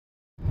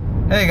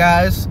Hey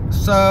guys,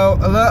 so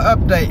a little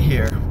update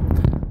here.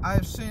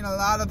 I've seen a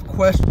lot of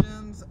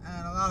questions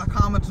and a lot of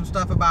comments and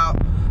stuff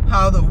about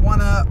how the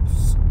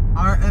 1-ups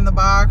aren't in the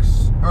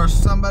box, or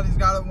somebody's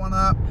got a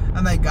 1-up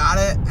and they got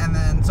it, and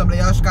then somebody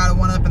else got a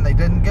 1-up and they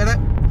didn't get it.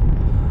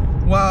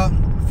 Well,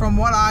 from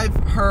what I've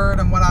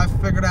heard and what I've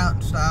figured out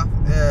and stuff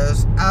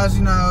is, as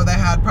you know, they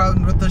had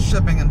problems with the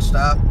shipping and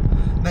stuff.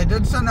 They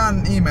did send out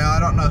an email, I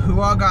don't know who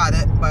all got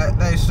it, but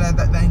they said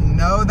that they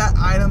know that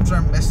items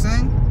are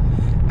missing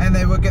and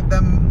they will get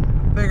them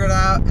figured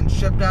out and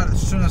shipped out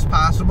as soon as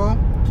possible.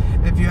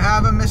 If you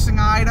have a missing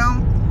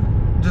item,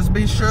 just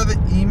be sure to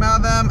email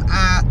them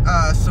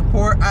at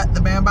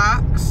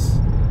support@thebandbox,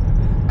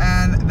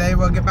 and they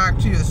will get back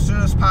to you as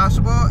soon as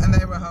possible, and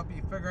they will help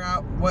you figure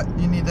out what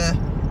you need to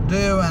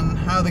do and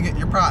how to get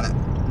your product.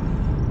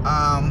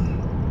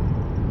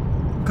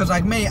 Because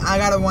like me, I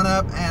got a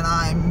 1-up and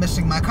I'm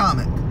missing my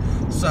comic,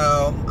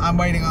 so I'm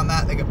waiting on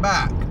that to get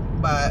back.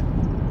 But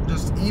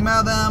just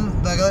email them,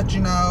 they'll let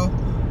you know.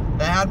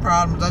 They had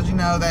problems, as you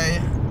know.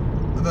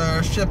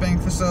 Their shipping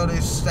facility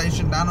is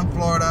stationed down in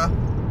Florida,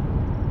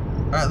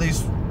 or at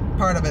least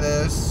part of it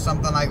is,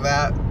 something like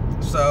that.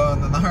 So,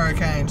 and then the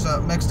hurricane, so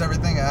it mixed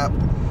everything up.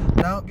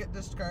 Don't get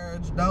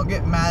discouraged, don't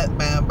get mad at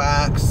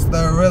Bandbox.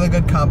 They're a really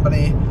good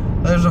company.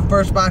 There's the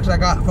first box I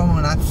got from them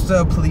and I'm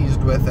still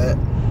pleased with it.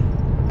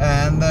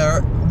 And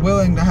they're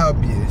willing to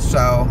help you.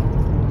 So,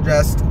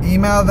 just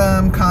email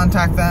them,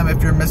 contact them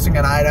if you're missing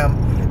an item,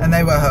 and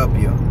they will help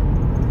you.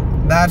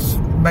 That's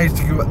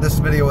basically what this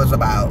video was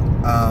about.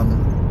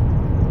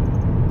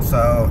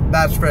 So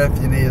that's for if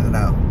you needed to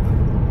know.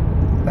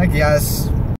 Thank you guys.